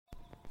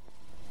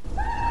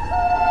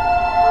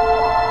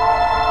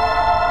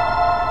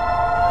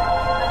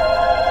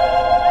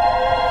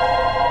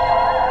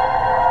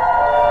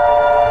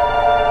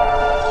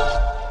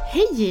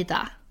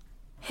Ida!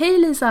 Hej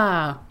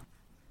Lisa!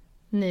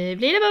 Nu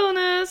blir det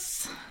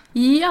bonus!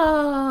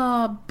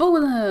 Ja,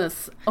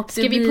 bonus! Och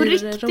ska det vi blir på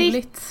riktigt...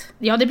 roligt.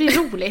 Ja, det blir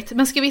roligt.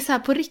 Men ska vi så här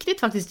på riktigt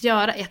faktiskt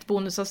göra ett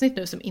bonusavsnitt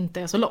nu som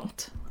inte är så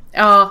långt?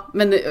 Ja,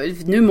 men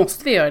nu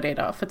måste vi göra det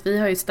idag. För att vi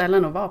har ju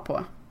ställen att vara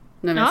på.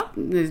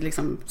 Nu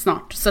liksom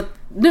snart. Så att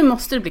nu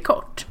måste det bli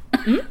kort.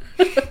 Mm.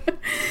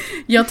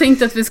 Jag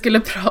tänkte att vi skulle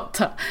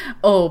prata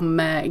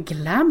om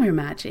Glamour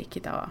Magic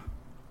idag.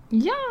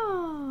 Ja!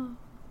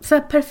 Så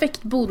här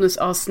perfekt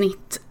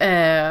bonusavsnitt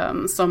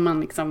som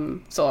man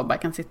liksom så bara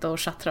kan sitta och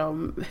chattra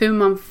om. Hur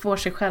man får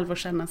sig själv att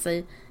känna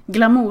sig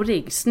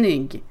glamourig,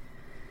 snygg,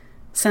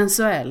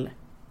 sensuell.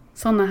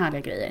 Såna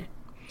härliga grejer.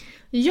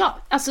 Ja,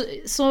 alltså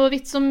så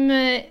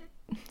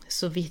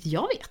vitt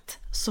jag vet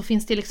så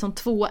finns det liksom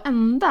 2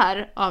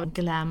 ändar av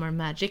Glamour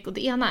Magic. Och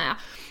det ena är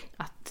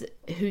att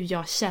hur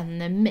jag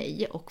känner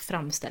mig och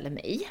framställer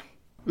mig.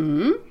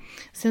 Mm.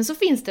 Sen så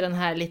finns det den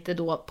här lite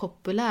då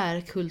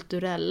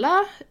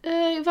populärkulturella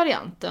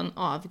varianten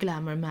av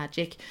Glamour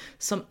Magic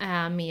som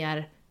är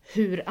mer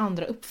hur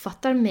andra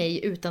uppfattar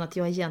mig utan att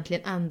jag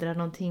egentligen ändrar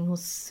någonting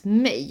hos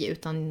mig,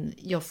 utan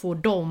jag får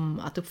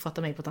dem att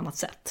uppfatta mig på ett annat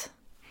sätt.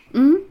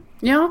 Mm.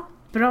 Ja,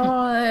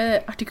 bra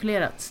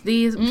artikulerat. Det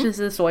är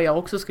precis så jag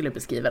också skulle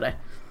beskriva det.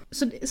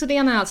 Så det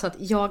ena är alltså att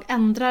jag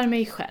ändrar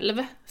mig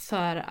själv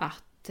för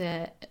att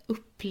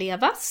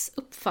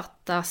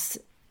uppfattas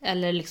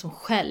eller liksom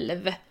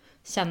själv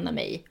känna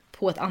mig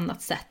på ett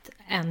annat sätt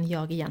än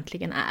jag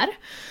egentligen är.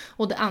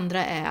 Och det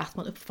andra är att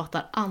man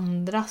uppfattar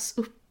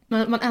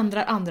man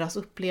ändrar andras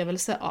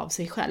upplevelse av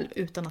sig själv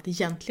utan att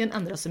egentligen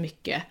ändra så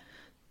mycket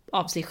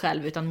av sig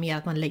själv, utan mer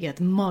att man lägger ett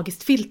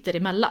magiskt filter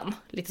emellan.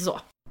 Lite så.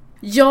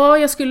 Ja,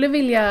 jag skulle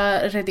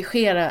vilja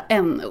redigera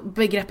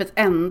begreppet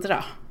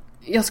ändra.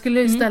 Jag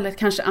skulle istället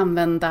kanske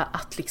använda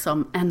att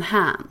liksom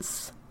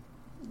enhance.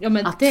 Ja,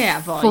 men att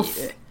det var ju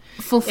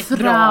få ett fram,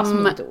 bra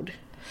smutord.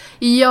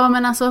 Ja,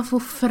 men alltså få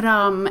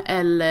fram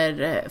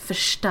eller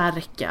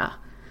förstärka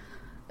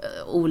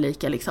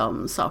olika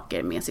liksom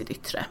saker med sitt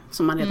yttre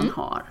som man redan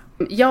har.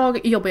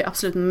 Jag jobbar ju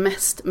absolut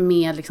mest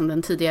med liksom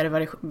den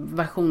tidigare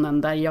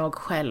versionen där jag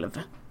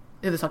själv,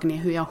 huvudsaken är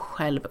hur jag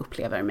själv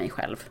upplever mig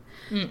själv.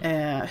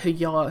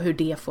 Hur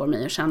det får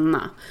mig att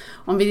känna.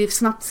 Om vi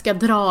snabbt ska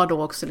dra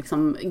då också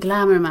liksom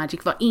Glamour Magic,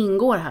 vad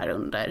ingår här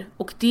under?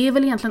 Och det är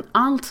väl egentligen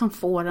allt som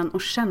får en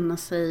att känna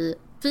sig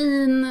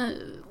fin,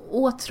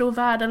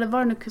 åtråvärd eller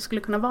vad det nu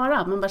skulle kunna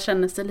vara. Man bara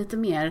känner sig lite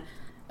mer,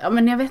 ja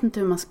men jag vet inte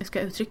hur man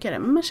ska uttrycka det,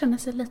 men man känner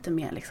sig lite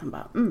mer liksom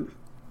bara,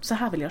 så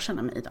här vill jag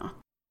känna mig idag.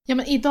 Ja,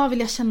 men idag vill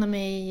jag känna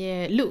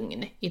mig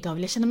lugn. Idag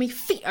vill jag känna mig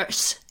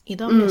fierce.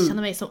 Idag vill jag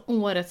känna mig som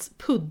årets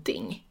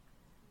pudding.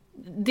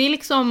 Det är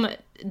liksom,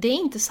 det är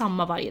inte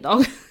samma varje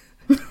dag.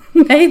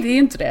 Nej, det är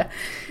inte det.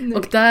 Nej.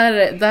 Och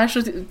där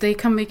så, det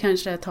kan vi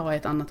kanske ta i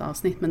ett annat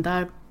avsnitt, men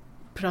där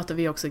pratar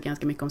vi också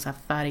ganska mycket om så här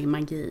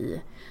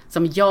färgmagi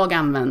som jag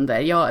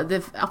använder.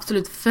 Det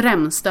absolut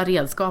främsta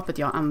redskapet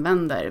jag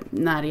använder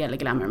när det gäller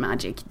Glamour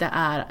Magic, det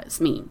är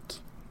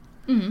smink.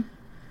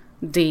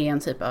 Det är en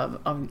typ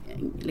av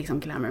liksom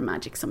Glamour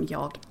Magic som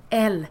jag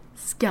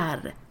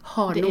älskar.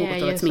 Har det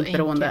något av ett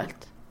sminkberoende.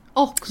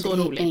 Och så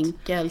roligt. Det är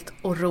enkelt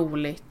och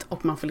roligt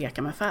och man får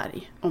leka med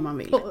färg om man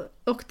vill.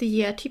 Och det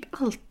ger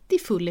typ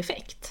alltid full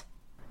effekt.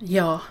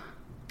 Ja,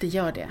 det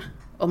gör det.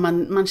 Och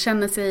man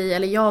känner sig,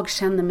 eller jag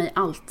känner mig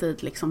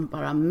alltid liksom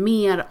bara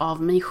mer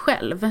av mig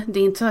själv. Det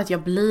är inte så att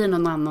jag blir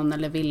någon annan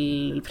eller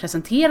vill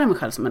presentera mig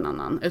själv som en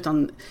annan.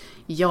 Utan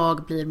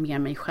jag blir mer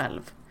mig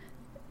själv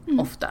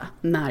ofta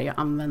när jag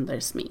använder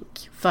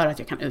smink. För att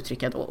jag kan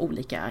uttrycka då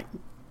olika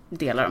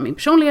delar av min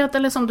personlighet.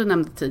 Eller som du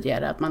nämnde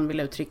tidigare, att man vill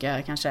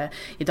uttrycka kanske,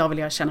 idag vill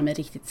jag känna mig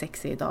riktigt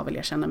sexy. Idag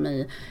vill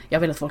jag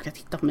vill att folk ska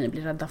titta på mig och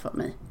bli rädda för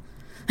mig.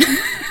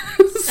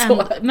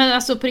 Men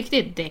alltså på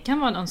riktigt, det kan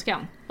vara en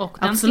önskan. Och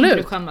den ska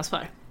du skämmas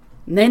för.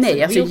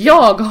 Nej, alltså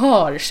jag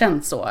har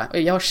känt så. Och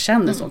jag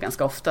känner så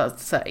ganska ofta.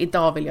 Så här,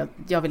 idag vill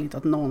jag vill inte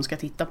att någon ska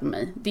titta på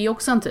mig. Det är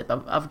också en typ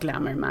av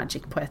Glamour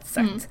Magic på ett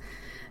sätt.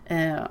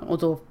 Och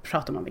då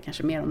pratar man väl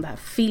kanske mer om det här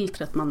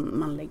filtret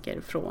man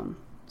lägger från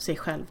sig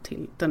själv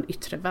till den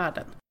yttre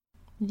världen.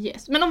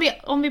 Yes. Men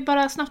om vi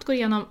bara snabbt går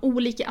igenom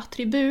olika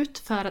attribut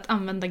för att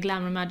använda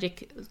Glamour Magic,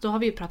 då har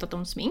vi ju pratat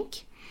om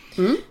smink.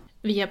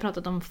 Vi har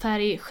pratat om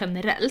färg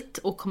generellt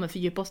och kommer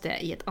fördjupa oss det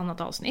i ett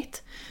annat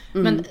avsnitt.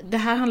 Men det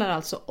här handlar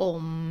alltså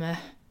om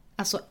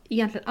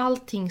egentligen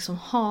allting som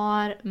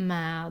har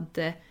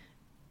med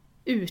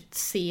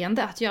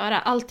utseende att göra.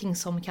 Allting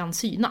som kan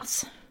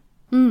synas.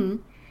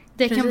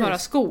 Det kan vara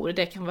skor,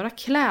 det kan vara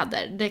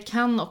kläder. Det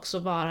kan också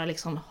vara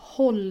liksom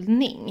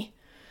hållning.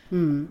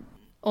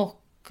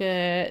 Och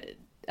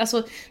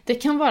det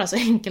kan vara så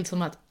enkelt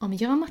som att om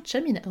jag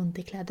matchar mina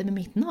underkläder med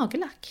mitt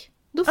nagellack,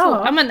 då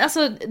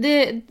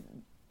får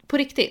på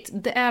riktigt,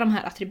 det är de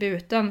här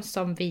attributen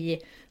som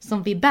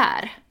vi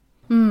bär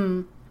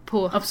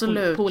på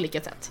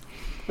olika sätt.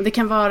 Och det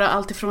kan vara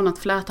allt ifrån att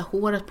fläta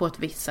håret på ett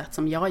visst sätt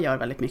som jag gör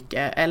väldigt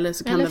mycket. Eller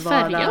så kan eller det vara...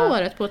 färga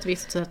håret på ett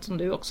visst sätt som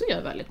du också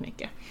gör väldigt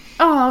mycket.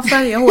 Ja,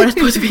 färga håret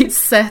på ett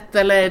visst sätt.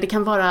 Eller det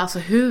kan vara alltså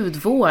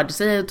hudvård.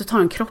 Säg att du tar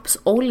en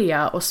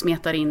kroppsolja och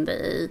smetar in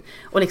dig i.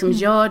 Och liksom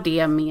gör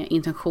det med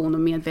intention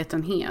och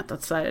medvetenhet.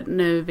 Att så här,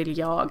 nu vill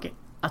jag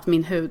att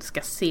min hud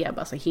ska se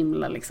bara så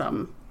himla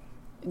liksom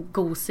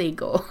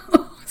gosig och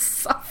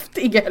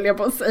saftig, höll jag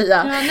på att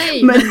säga. Ja,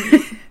 nej. Men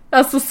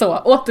alltså så,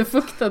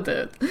 återfuktad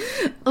ut.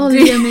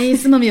 Olja mig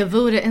som om jag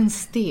vore en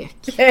stek.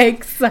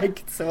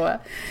 Exakt så.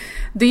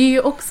 Det är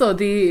ju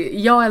också,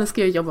 jag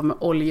älskar ju att jobba med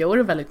oljor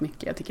väldigt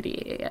mycket. Jag tycker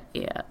det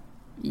är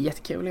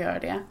jättekul att göra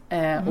det.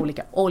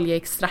 Olika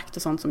oljeextrakt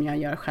och sånt som jag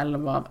gör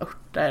själv av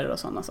örter och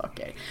sådana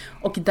saker.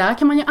 Och där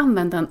kan man ju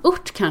använda en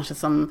ört kanske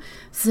som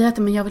säger att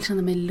men jag vill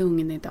känna mig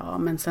lugn idag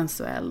men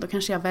sensuell. Då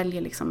kanske jag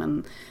väljer liksom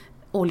en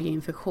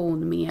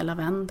oljeinfektion med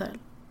lavendel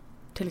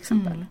till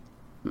exempel.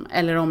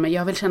 Eller om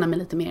jag vill känna mig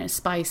lite mer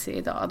spicy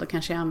idag, då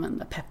kanske jag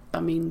använder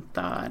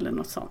pepparmynta eller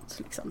något sånt.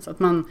 Liksom. Så att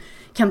man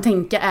kan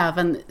tänka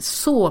även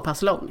så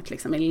pass långt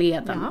liksom, i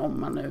leden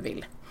om man nu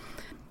vill.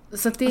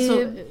 Så att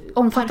det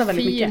omfattar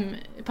väldigt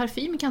mycket.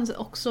 Parfym kan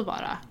också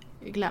vara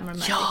Glamour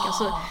Magic. Ja,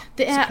 alltså,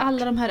 det är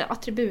alla de här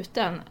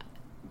attributen.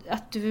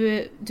 Att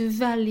du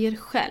väljer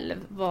själv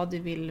vad du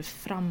vill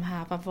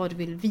framhäva, vad du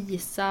vill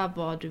visa,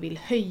 vad du vill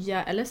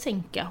höja eller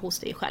sänka hos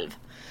dig själv.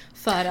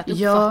 För att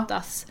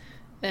uppfattas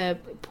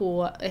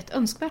på ett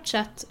önskvärt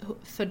sätt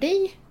för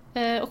dig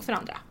och för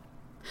andra.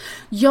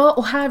 Ja,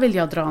 och här vill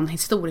jag dra en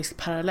historisk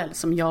parallell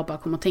som jag bara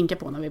kom att tänka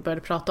på när vi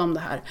började prata om det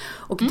här.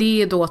 Och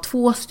det är då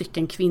 2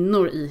 stycken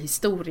kvinnor i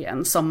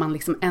historien som man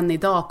liksom än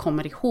idag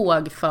kommer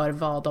ihåg för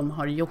vad de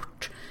har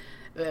gjort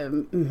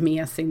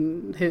med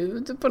sin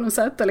hud på något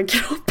sätt, eller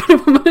kropp,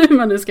 hur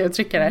man nu ska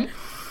uttrycka det.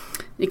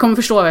 Ni kommer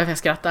förstå varför jag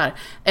skrattar.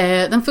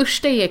 Den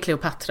första är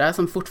Kleopatra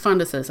som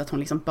fortfarande sägs att hon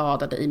liksom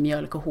badade i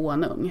mjölk och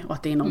honung och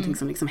att det är någonting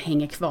som liksom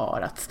hänger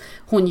kvar. Att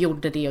hon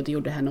gjorde det och det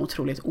gjorde henne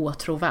otroligt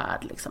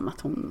åtråvärd. Liksom,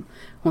 att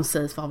hon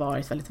sägs ha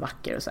varit väldigt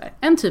vacker och så här.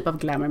 En typ av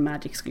glamour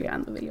magic skulle jag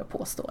ändå vilja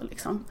påstå.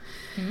 Liksom.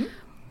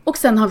 Och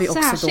sen har vi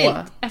också särskilt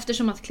då...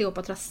 eftersom att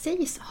Kleopatra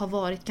sägs ha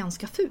varit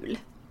ganska ful.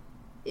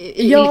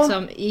 Ja.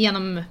 Liksom,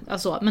 genom,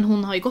 alltså, men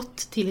hon har ju gått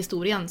till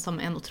historien som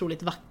en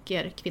otroligt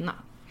vacker kvinna.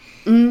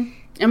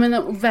 Jag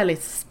menar,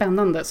 väldigt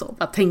spännande så,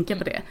 att tänka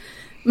på det.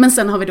 Men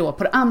sen har vi då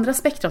på det andra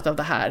spektrat av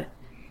det här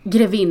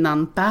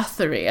grevinnan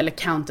Bathory, eller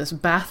Countess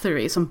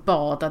Bathory, som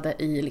badade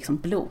i liksom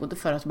blod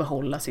för att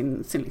behålla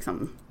sin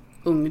liksom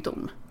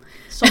ungdom.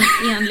 Som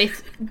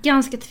enligt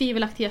ganska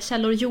tvivelaktiga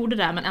källor gjorde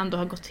det, men ändå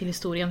har gått till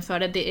historien för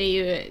det.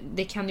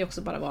 Det kan ju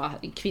också bara vara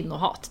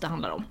kvinnohat det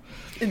handlar om.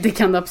 Det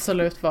kan det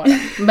absolut vara.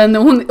 Men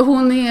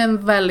hon är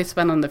en väldigt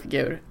spännande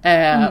figur.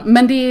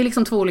 Men det är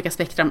liksom 2 olika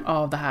spektrum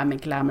av det här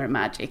med glamour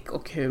magic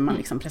och hur man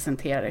liksom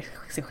presenterar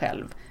sig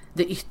själv.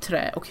 Det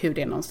yttre och hur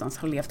det någonstans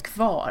har levt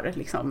kvar.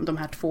 Liksom, de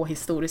här 2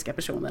 historiska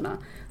personerna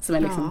som är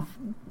liksom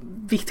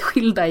vitt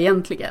skilda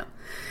egentligen.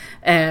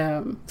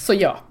 Så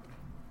ja.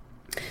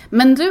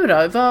 Men du då,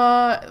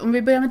 om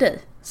vi börjar med dig.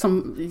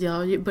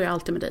 Jag börjar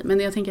alltid med dig, men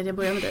jag tänker att jag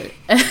börjar med dig.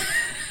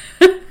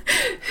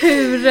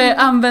 Hur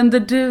använder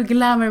du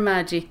glamour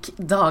magic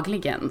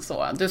dagligen?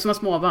 Så? Du som har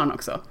småbarn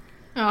också.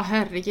 Ja,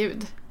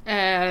 herregud.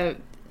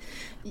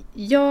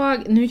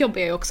 Nu jobbar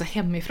jag ju också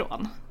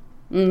hemifrån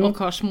och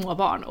har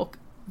småbarn och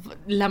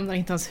lämnar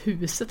inte ens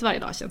huset varje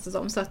dag, känns det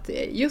som. Så att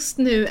just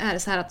nu är det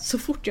så här att så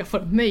fort jag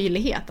får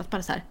möjlighet att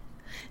bara så här,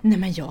 nej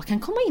men jag kan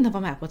komma in och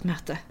vara med på ett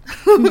möte.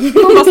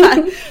 Så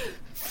här,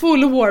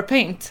 full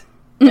warpaint.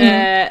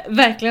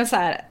 Verkligen så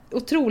här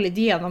otroligt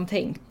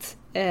genomtänkt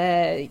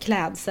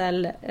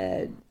klädsel.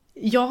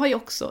 Jag har ju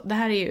också, det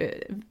här är ju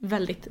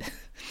väldigt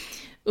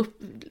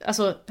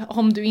alltså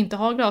om du inte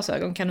har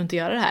glasögon kan du inte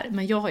göra det här,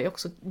 men jag har ju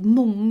också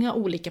många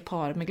olika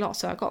par med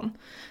glasögon.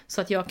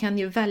 Så att jag kan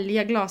ju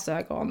välja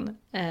glasögon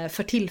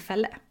för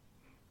tillfälle.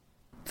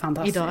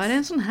 Fantastiskt. Idag är det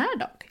en sån här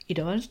dag.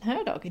 Idag är det en sån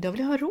här dag. Idag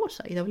vill jag ha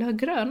rosa. Idag vill jag ha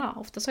gröna.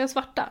 Oftast har jag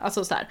svarta.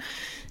 Alltså så här.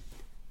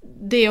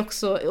 Det är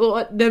också,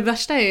 och det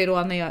värsta är ju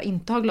då när jag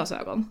inte har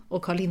glasögon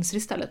och har linser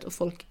istället och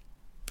folk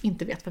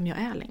inte vet vem jag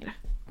är längre.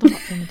 De bara,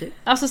 vem är du?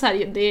 Alltså så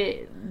här,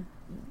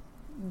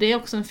 det är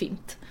också en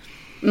fint.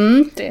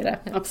 Det är det,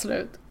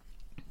 absolut.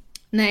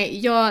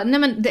 Nej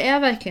men det är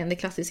verkligen det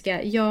klassiska.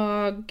 Hur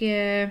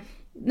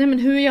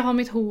jag har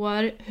mitt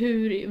hår,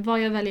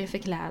 vad jag väljer för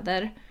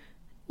kläder.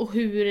 Och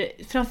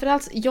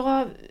framförallt,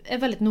 jag är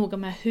väldigt noga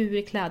med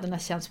hur kläderna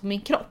känns på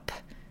min kropp.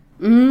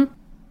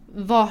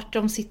 Vart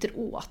de sitter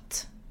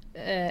åt.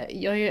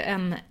 Jag är ju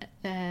en,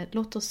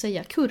 låt oss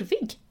säga,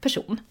 kurvig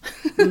person.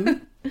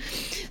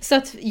 Så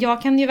att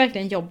jag kan ju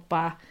verkligen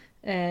jobba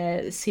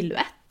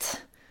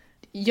silhuett.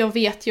 Jag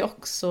vet ju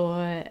också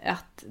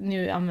att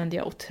nu använder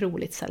jag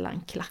otroligt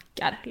sällan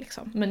klackar.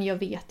 Liksom. Men jag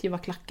vet ju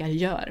vad klackar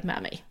gör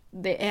med mig.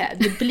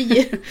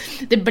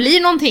 Det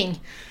blir någonting.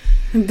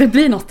 Det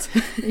blir något.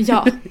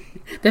 Ja.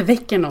 Det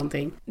väcker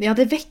någonting. Ja,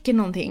 det väcker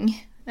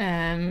någonting.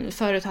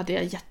 Förut hade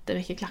jag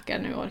jättemycket klackar,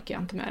 nu orkar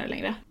jag inte med det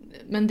längre.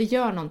 Men det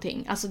gör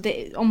någonting. Alltså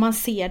om man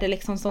ser det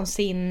liksom som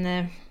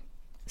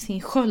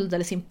sin sköld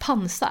eller sin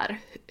pansar.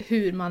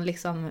 Hur man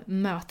liksom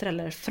möter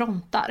eller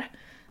frontar.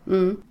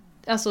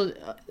 Alltså,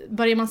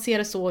 börjar man se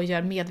det så och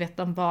gör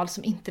medvetna val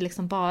som inte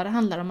liksom bara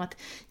handlar om att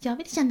jag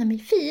vill känna mig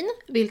fin,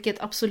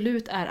 vilket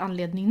absolut är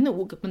anledning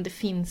nog, men det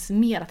finns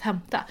mer att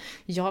hämta.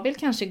 Jag vill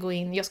kanske gå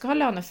in, jag ska ha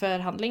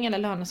löneförhandling eller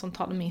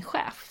lönesamtal med min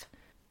chef.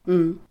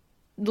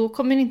 Då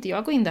kommer inte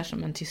jag gå in där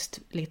som en tyst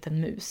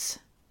liten mus.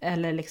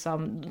 Eller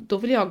liksom, då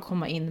vill jag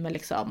komma in med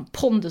liksom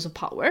pondus och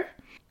power.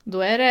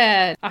 Då är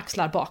det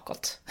axlar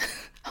bakåt,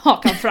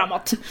 hakan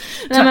framåt.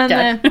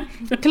 Klackar.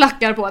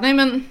 Klackar på, nej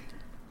men...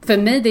 För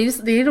mig, det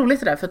är roligt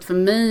det där, för att för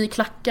mig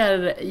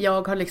klackar,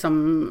 jag har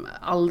liksom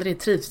aldrig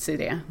trivts i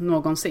det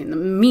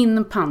någonsin.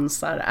 Min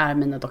pansar är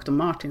mina Dr.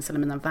 Martens eller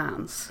mina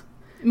Vans.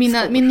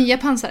 Min nya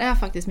pansar är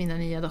faktiskt mina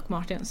nya Dr.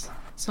 Martens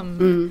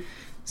som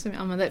jag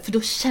använder. För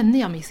då känner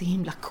jag mig så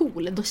himla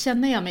cool. Då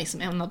känner jag mig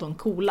som en av de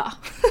coola.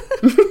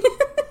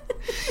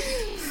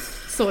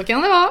 Så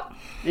kan det vara.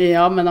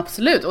 Ja, men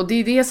absolut. Och det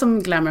är det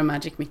som Glamour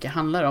Magic mycket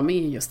handlar om,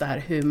 är just det här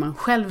hur man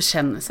själv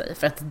känner sig.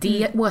 För att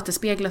det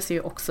återspeglas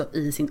ju också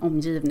i sin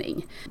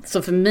omgivning.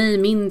 Så för mig,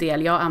 min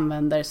del, jag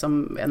använder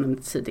som jag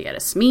nämnde tidigare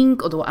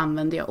smink, och då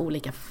använder jag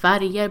olika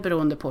färger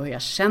beroende på hur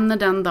jag känner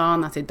den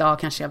dagen. Att idag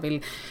kanske jag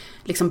vill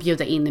liksom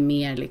bjuda in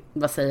mer,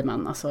 vad säger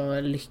man,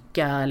 alltså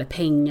lycka eller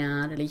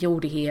pengar eller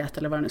jordighet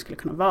eller vad det nu skulle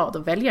kunna vara. Då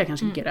väljer jag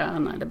kanske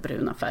gröna eller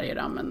bruna färger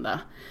att använda.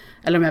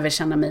 Eller om jag vill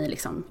känna mig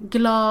liksom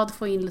glad,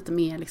 få in lite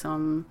mer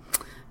liksom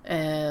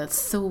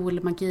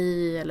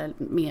solmagi eller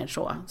mer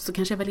så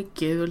kanske jag väljer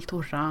gult,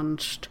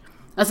 orange.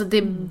 Alltså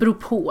det beror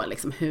på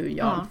liksom hur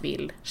jag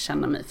vill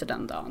känna mig för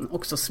den dagen.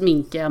 Och så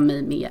sminkar jag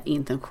mig med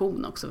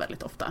intention också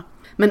väldigt ofta.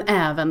 Men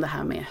även det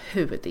här med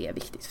hur det är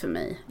viktigt för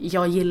mig.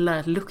 Jag gillar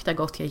att lukta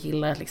gott, jag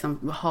gillar att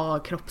liksom ha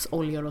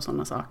kroppsoljor och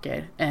sådana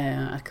saker.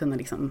 Att kunna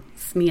liksom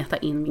smeta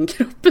in min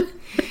kropp.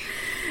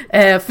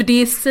 För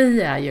det i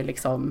sig är ju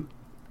liksom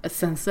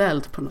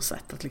sensuellt på något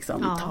sätt att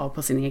liksom ta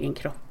på sin egen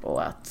kropp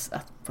och att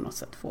på något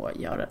sätt få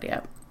göra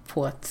det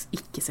på ett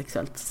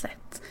icke-sexuellt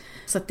sätt.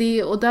 Så att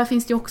och där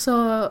finns det också,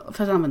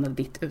 för att använda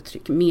ditt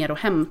uttryck, mer att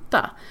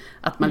hämta.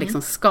 Att man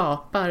liksom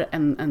skapar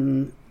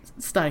en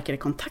starkare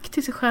kontakt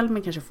till sig själv,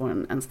 men kanske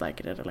får en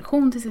starkare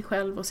relation till sig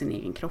själv och sin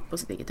egen kropp och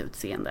sitt eget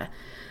utseende.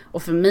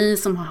 Och för mig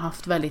som har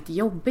haft väldigt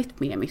jobbigt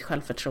med mitt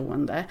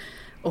självförtroende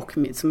och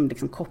som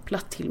liksom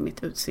kopplat till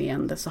mitt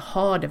utseende, så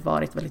har det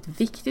varit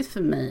väldigt viktigt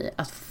för mig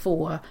att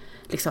få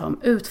liksom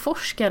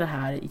utforska det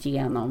här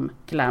genom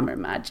Glamour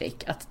Magic.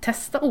 Att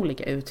testa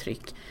olika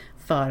uttryck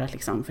för att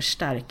liksom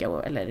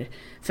förstärka eller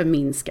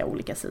förminska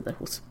olika sidor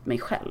hos mig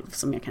själv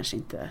som jag kanske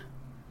inte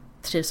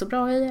trivs så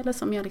bra i, eller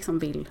som jag liksom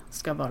vill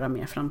ska vara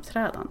mer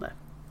framträdande.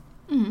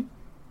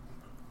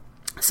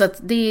 Så att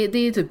det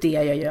är typ det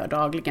jag gör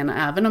dagligen.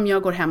 Även om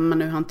jag går hemma,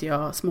 nu har inte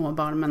jag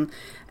småbarn, men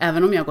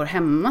även om jag går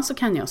hemma så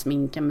kan jag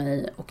sminka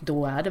mig, och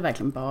då är det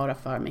verkligen bara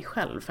för mig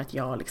själv, för att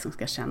jag liksom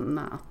ska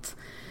känna att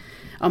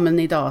ja, men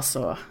idag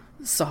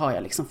så har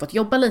jag liksom fått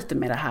jobba lite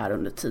med det här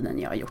under tiden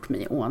jag har gjort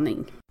mig i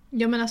ordning.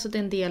 Ja, men alltså det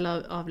är en del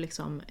av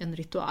liksom en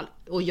ritual.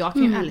 Och jag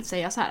kan ju ärligt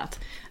säga så här att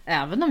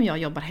även om jag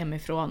jobbar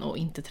hemifrån och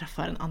inte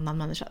träffar en annan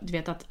människa, du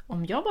vet att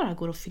om jag bara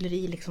går och fyller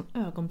i liksom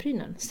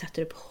ögonbrynen,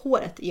 sätter upp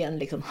håret i en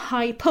liksom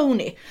high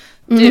pony,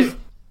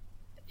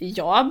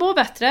 jag mår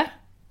bättre,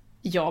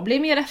 jag blir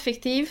mer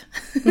effektiv.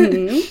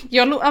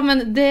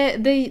 Men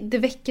det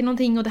väcker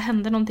någonting och det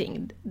händer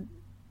någonting.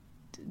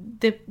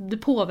 Det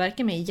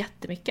påverkar mig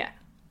jättemycket.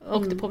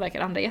 Och det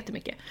påverkar andra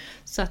jättemycket.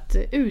 Så att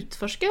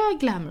utforska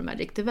Glamour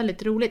Magic, det är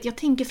väldigt roligt. Jag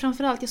tänker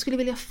framförallt, jag skulle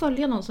vilja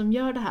följa någon som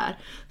gör det här,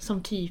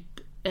 som typ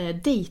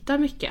dejtar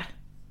mycket.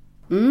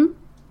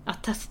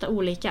 Att testa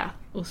olika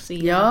och se.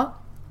 Ja.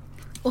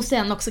 Och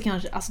sen också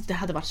kanske, alltså det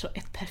hade varit så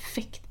ett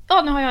perfekt.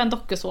 Nu har jag en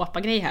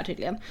dokusåpa-grej här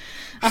tydligen.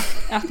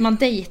 Att man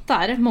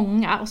dejtar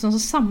många och sen så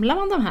samlar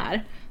man de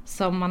här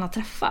som man har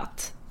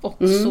träffat.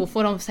 Och så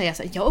får de säga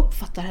så här, jag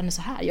uppfattar henne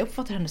så här, jag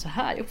uppfattar henne så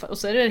här. Och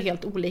så är det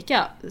helt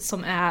olika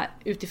som är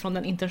utifrån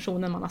den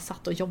intentionen man har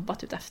satt och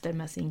jobbat ut efter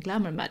med sin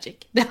Glamour Magic.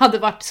 Det hade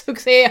varit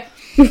succé!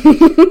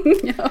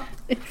 Ja,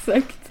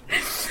 exakt.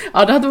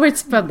 Ja, det hade varit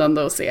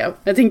spännande att se.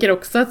 Jag tänker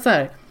också att så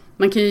här,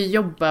 man kan ju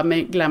jobba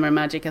med Glamour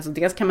Magic, alltså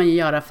dels kan man ju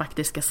göra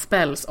faktiska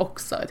spells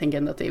också. Jag tänker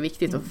ändå att det är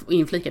viktigt att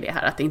inflika det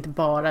här, att det inte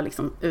bara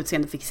liksom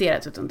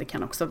utseendefixerat, utan det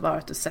kan också vara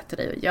att du sätter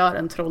dig och gör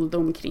en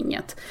trolldom kring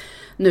att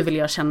nu vill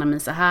jag känna mig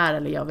så här,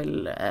 eller jag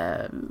vill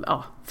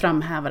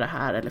framhäva det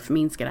här eller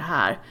förminska det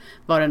här.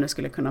 Vad det nu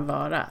skulle kunna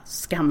vara,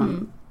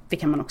 det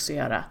kan man också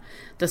göra.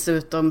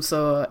 Dessutom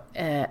så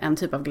en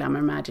typ av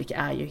Glamour Magic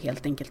är ju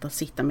helt enkelt att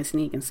sitta med sin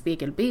egen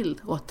spegelbild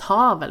och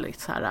ta väldigt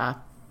så här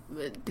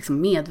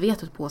liksom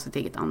medvetet på sitt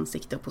eget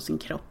ansikte och på sin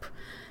kropp,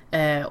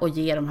 och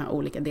ge de här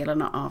olika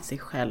delarna av sig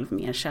själv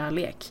mer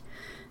kärlek.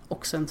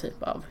 Också en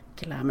typ av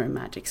Glamour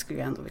Magic skulle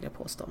jag ändå vilja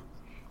påstå.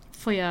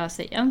 Får jag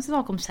säga en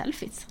sak om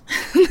selfies?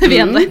 När vi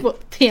ändå är på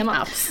temat.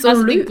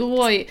 Absolut.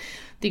 Alltså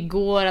det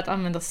går att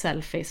använda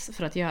selfies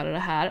för att göra det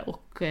här,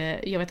 och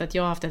jag vet att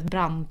jag har haft ett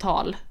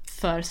brandtal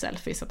för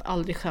selfies, att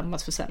aldrig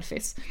skämmas för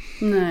selfies.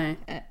 Nej.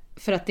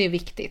 För att det är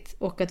viktigt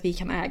och att vi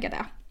kan äga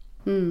det.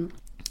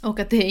 Och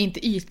att det är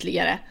inte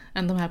ytligare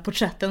än de här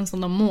porträtten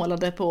som de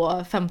målade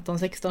på 15,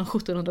 16,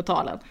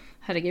 1700-talen.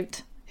 Herregud,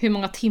 hur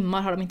många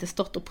timmar har de inte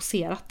stått och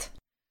poserat?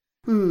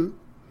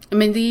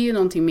 Men det är ju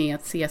någonting med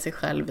att se sig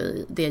själv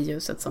i det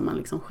ljuset som man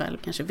liksom själv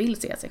kanske vill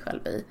se sig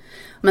själv i.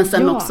 Men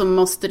sen också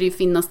måste det ju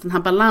finnas den här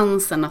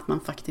balansen att man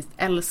faktiskt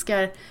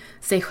älskar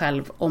sig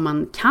själv om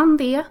man kan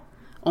det.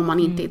 Om man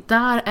inte är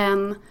där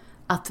än,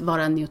 att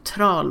vara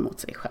neutral mot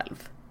sig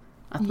själv.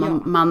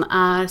 Att man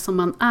är som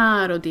man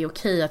är och det är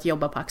okej att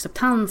jobba på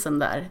acceptansen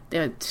där.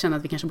 Jag känner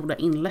att vi kanske borde ha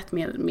inlett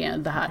med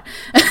det här.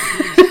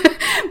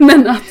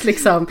 Men att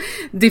liksom,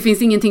 det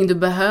finns ingenting du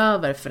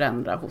behöver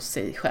förändra hos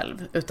sig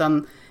själv.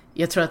 Utan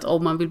jag tror att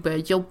om man vill börja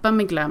jobba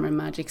med Glamour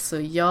Magic så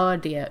gör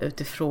det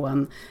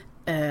utifrån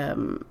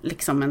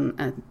liksom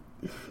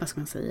vad ska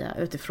man säga,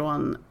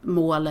 utifrån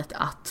målet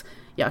att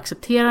jag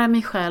accepterar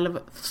mig själv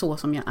så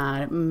som jag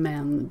är,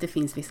 men det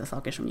finns vissa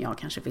saker som jag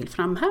kanske vill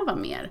framhäva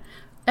mer.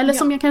 Eller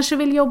som jag kanske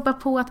vill jobba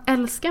på att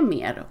älska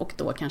mer, och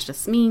då kanske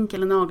smink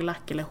eller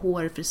nagellack eller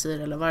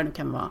hårfrisyr eller vad det nu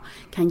kan vara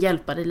kan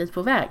hjälpa dig lite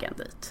på vägen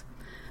dit.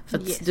 För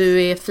att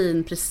du är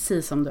fin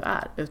precis som du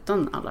är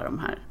utan alla de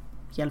här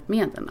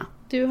hjälpmedlen.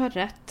 Du har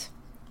rätt.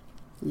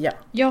 Ja.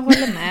 Jag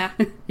håller med.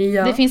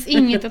 Det finns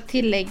inget att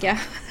tillägga.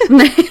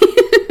 Nej.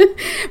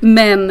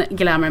 Men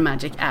Glamour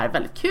Magic är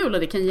väldigt kul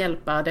och det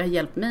har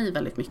hjälpt mig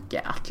väldigt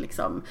mycket att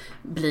liksom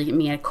bli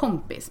mer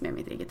kompis med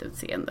mitt eget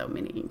utseende och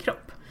min egen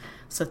kropp.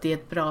 Så att det är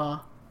ett bra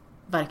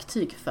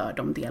verktyg för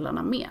de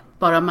delarna med.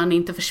 Bara man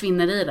inte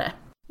försvinner i det.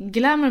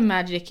 Glamour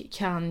Magic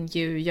kan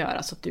ju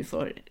göra så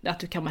att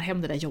du kammar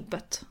hem det där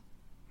jobbet.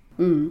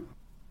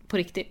 På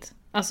riktigt.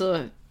 Alltså,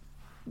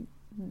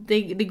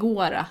 det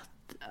går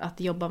att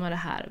jobba med det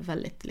här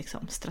väldigt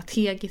liksom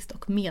strategiskt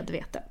och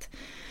medvetet.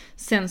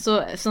 Sen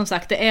så, som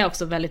sagt, det är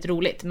också väldigt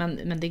roligt,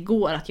 men det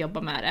går att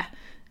jobba med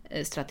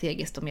det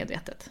strategiskt och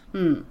medvetet.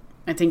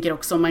 Jag tänker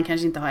också om man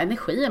kanske inte har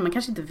energi, man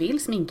kanske inte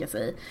vill sminka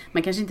sig,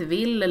 man kanske inte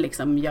vill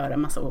liksom göra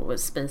massa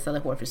spejsade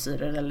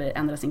hårfrisyrer eller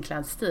ändra sin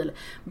klädstil.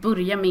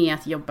 Börja med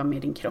att jobba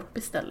med din kropp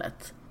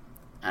istället.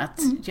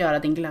 Att göra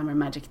din Glamour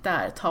Magic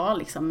där. Ta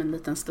liksom en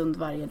liten stund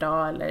varje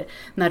dag eller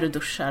när du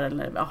duschar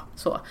eller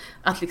så.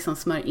 Att liksom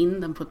smörja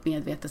in den på ett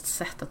medvetet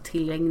sätt, att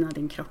tillägna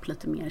din kropp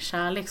lite mer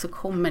kärlek, så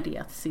kommer det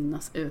att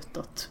synas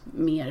utåt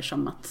mer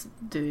som att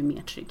du är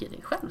mer trygg i dig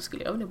själv,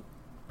 skulle jag vilja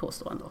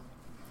påstå ändå.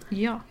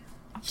 Ja,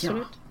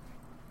 absolut. Ja.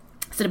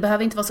 Så det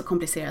behöver inte vara så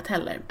komplicerat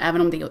heller.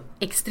 Även om det är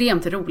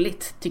extremt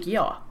roligt, tycker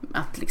jag,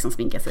 att liksom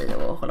sminka sig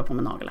och hålla på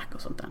med nagellack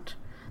och sånt där.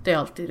 Det har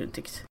jag alltid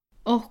tyckt.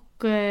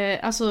 Och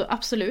alltså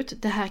absolut,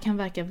 det här kan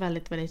verka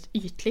väldigt, väldigt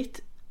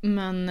ytligt.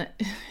 Men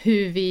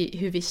hur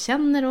vi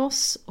känner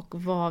oss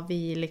och vad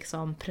vi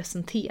liksom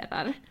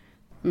presenterar,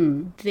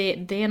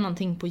 det är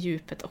någonting på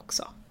djupet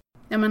också.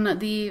 Ja, men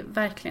det är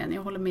verkligen,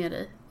 jag håller med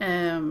dig.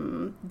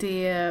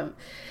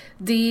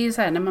 Det är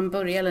så här,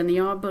 när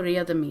jag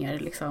började mer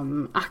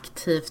liksom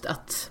aktivt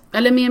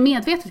eller mer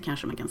medvetet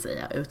kanske man kan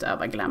säga,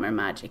 utöva Glamour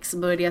Magic, så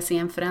började jag se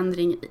en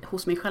förändring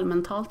hos mig själv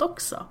mentalt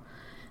också.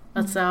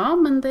 Att så,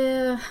 men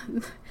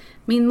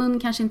min mun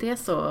kanske inte är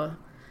så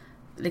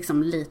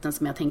liksom liten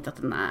som jag tänkte att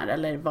den är,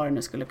 eller vad det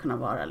nu skulle kunna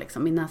vara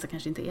liksom. Min näsa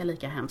kanske inte är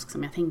lika hemsk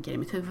som jag tänker i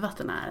mitt huvud att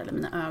den är, eller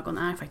mina ögon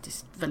är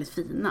faktiskt väldigt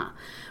fina.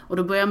 Och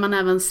då börjar man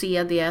även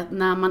se det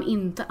när man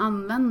inte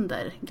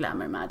använder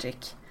Glamour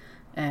Magic.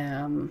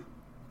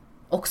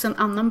 Också en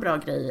annan bra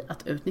grej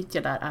att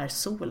utnyttja där är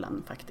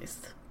solen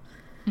faktiskt.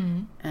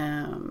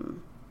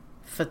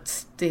 För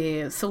att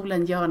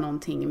solen gör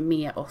någonting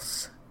med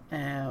oss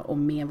och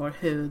med vår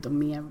hud och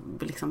med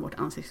liksom vårt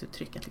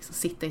ansiktsuttryck, att liksom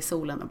sitta i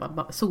solen och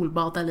bara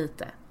solbada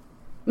lite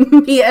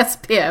med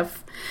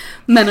SPF,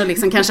 men att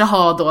liksom kanske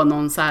ha då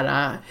någon så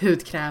här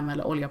hudkräm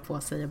eller olja på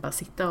sig och bara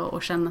sitta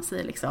och känna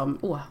sig liksom,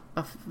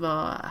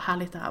 vad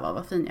härligt det här var,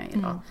 vad fin jag är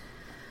idag.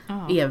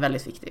 Är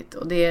väldigt viktigt.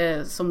 Och det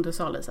är, som du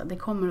sa Lisa, det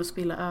kommer att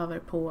spilla över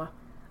på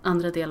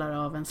andra delar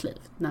av ens liv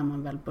när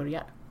man väl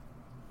börjar.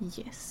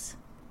 Yes.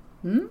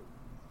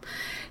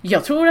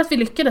 Jag tror att vi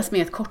lyckades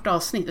med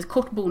ett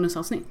kort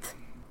bonusavsnitt.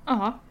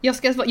 Ja,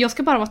 jag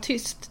ska bara vara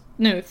tyst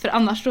nu, för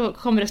annars så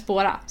kommer det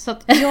spåra. Så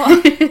att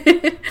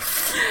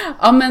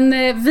Ja, men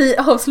vi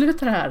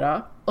avslutar här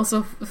då. Och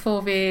så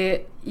får vi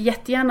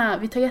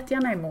tar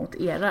jättegärna emot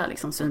era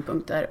liksom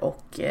synpunkter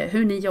och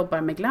hur ni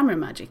jobbar med Glamour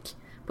Magic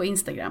på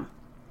Instagram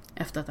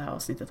efter att det här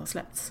avsnittet har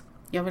släppts.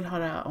 Jag vill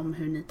höra om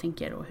hur ni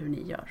tänker och hur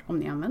ni gör, om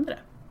ni använder det.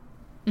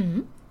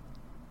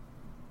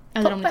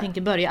 Eller Toppen. Om ni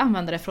tänker börja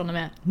använda det från och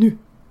med nu.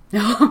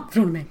 Ja,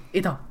 från och med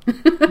idag.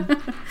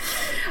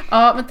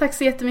 Ja, men tack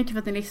så jättemycket för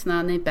att ni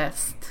lyssnar. Ni är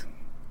bäst.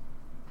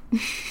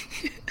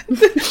 Nu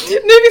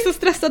är vi så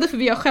stressade för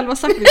vi har själva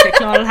sagt att vi ska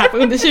klara det här på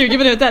under 20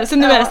 minuter. Så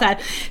nu är det så här,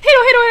 hej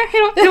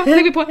då,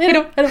 lägger vi på, hej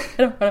då.